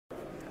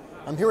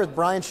I'm here with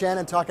Brian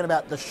Shannon talking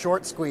about the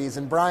short squeeze.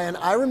 And Brian,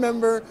 I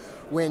remember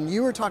when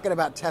you were talking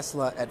about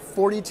Tesla at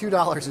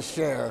 $42 a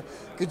share.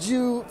 Could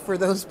you, for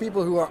those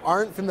people who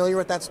aren't familiar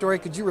with that story,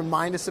 could you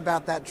remind us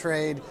about that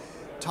trade?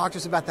 Talk to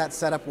us about that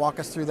setup, walk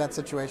us through that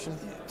situation.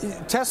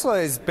 Tesla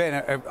has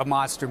been a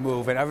monster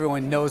move, and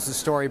everyone knows the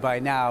story by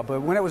now,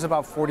 but when it was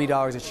about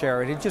 $40 a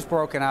share, it had just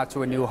broken out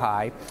to a new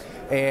high,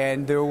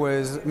 and there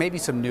was maybe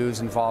some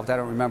news involved, I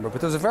don't remember, but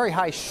there was a very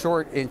high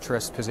short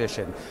interest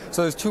position.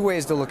 So there's two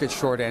ways to look at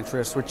short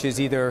interest, which is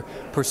either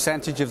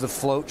percentage of the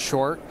float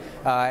short,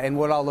 and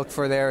what I'll look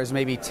for there is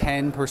maybe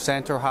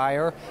 10% or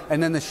higher,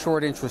 and then the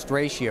short interest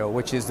ratio,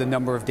 which is the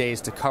number of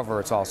days to cover,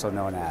 it's also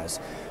known as.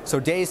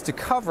 So days to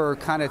cover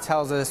kind of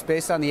tells us,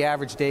 based on the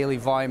average daily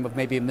volume of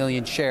maybe 1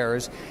 million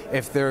shares,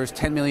 if there's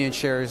 10 million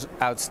shares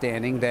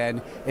outstanding,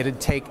 then it'd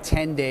take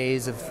 10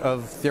 days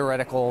of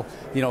theoretical,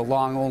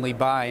 long only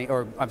buying,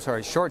 or I'm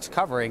sorry, shorts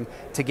covering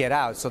to get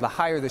out. So the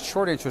higher the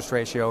short interest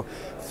ratio,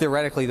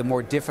 theoretically, the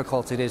more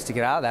difficult it is to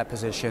get out of that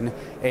position,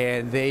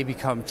 and they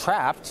become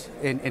trapped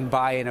and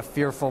buy in a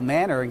fearful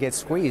manner and get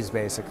squeezed,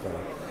 basically.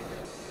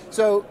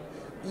 So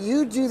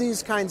you do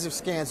these kinds of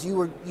scans.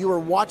 You were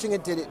watching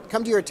it. Did it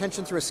come to your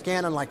attention through a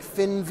scan on like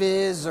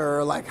FinViz,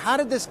 or like how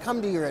did this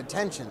come to your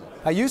attention?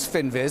 I use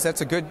FinViz.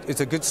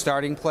 It's a good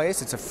starting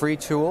place. It's a free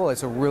tool.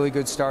 It's a really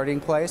good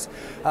starting place.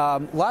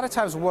 A lot of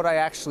times, what I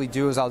actually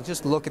do is I'll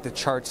just look at the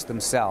charts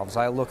themselves.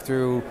 I look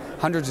through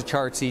hundreds of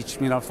charts each,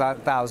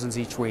 thousands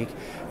each week,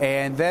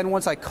 and then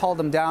once I cull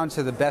them down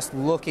to the best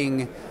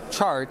looking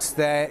charts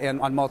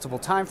and on multiple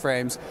time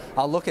frames,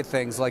 I'll look at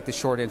things like the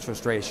short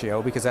interest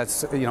ratio, because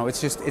that's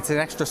it's an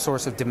extra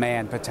source of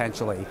demand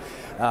potentially,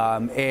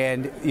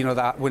 and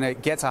when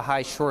it gets a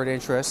high short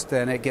interest,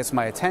 then it gets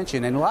my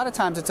attention, and a lot of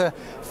times it's a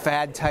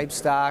fad type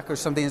stock or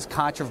something that's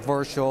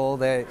controversial.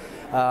 That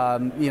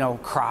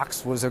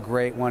Crocs was a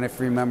great one, if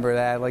you remember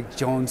that, like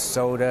Jones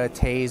Soda,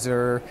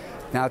 Taser,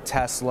 now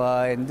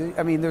Tesla, and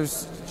I mean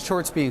there's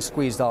shorts being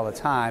squeezed all the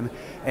time,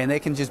 and they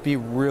can just be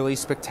really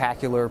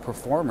spectacular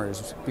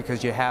performers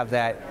because you have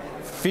that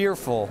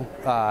fearful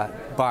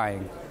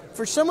buying.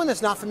 For someone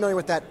that's not familiar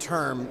with that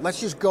term, let's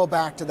just go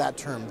back to that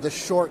term, the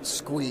short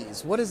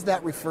squeeze. What does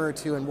that refer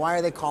to, and why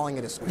are they calling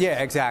it a squeeze?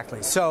 Yeah,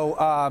 exactly. So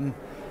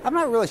I'm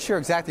not really sure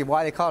exactly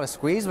why they call it a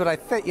squeeze, but I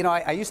think,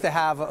 I used to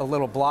have a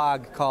little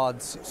blog called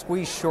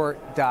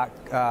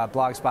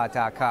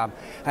squeezeshort.blogspot.com,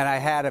 and I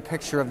had a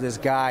picture of this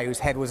guy whose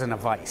head was in a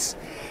vice.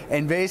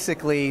 And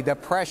basically, the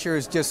pressure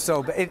is just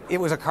so, it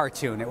was a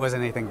cartoon, it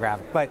wasn't anything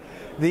graphic. But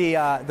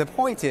the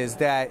point is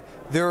that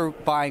they're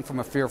buying from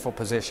a fearful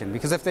position,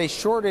 because if they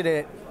shorted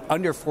it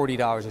under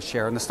 $40 a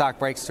share and the stock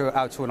breaks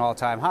out to an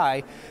all-time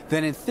high,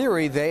 then in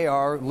theory they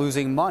are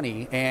losing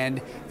money,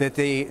 and that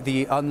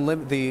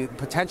the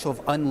potential of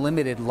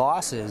unlimited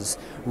losses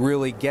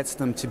really gets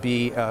them to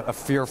be a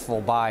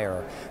fearful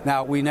buyer.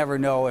 Now, we never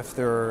know if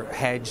they're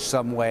hedged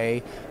some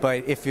way,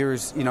 but if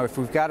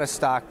we've got a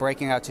stock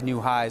breaking out to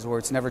new highs where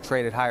it's never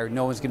traded higher,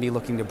 no one's going to be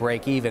looking to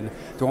break even,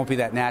 there won't be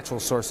that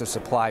natural source of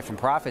supply from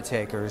profit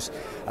takers,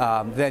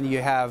 then you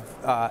have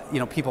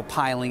people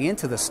piling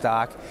into the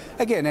stock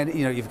again, and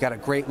you've got a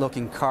great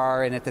looking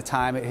car, and at the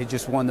time it had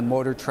just won the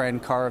Motor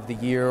Trend Car of the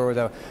Year, or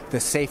the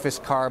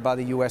safest car by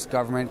the U.S.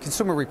 government.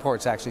 Consumer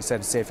Reports actually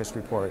said safest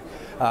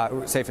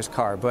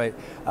car, but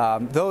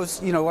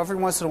those, every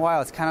once in a while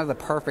it's kind of the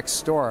perfect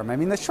storm. I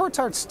mean, the shorts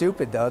aren't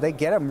stupid though, they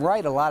get them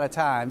right a lot of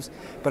times,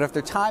 but if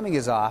their timing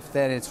is off,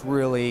 then it's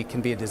really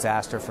can be a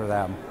disaster for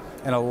them,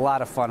 and a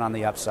lot of fun on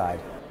the upside.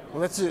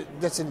 Well,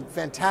 that's a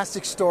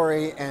fantastic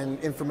story and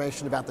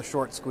information about the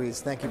short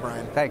squeeze. Thank you,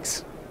 Brian.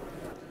 Thanks.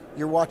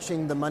 You're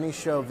watching the Money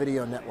Show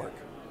Video Network.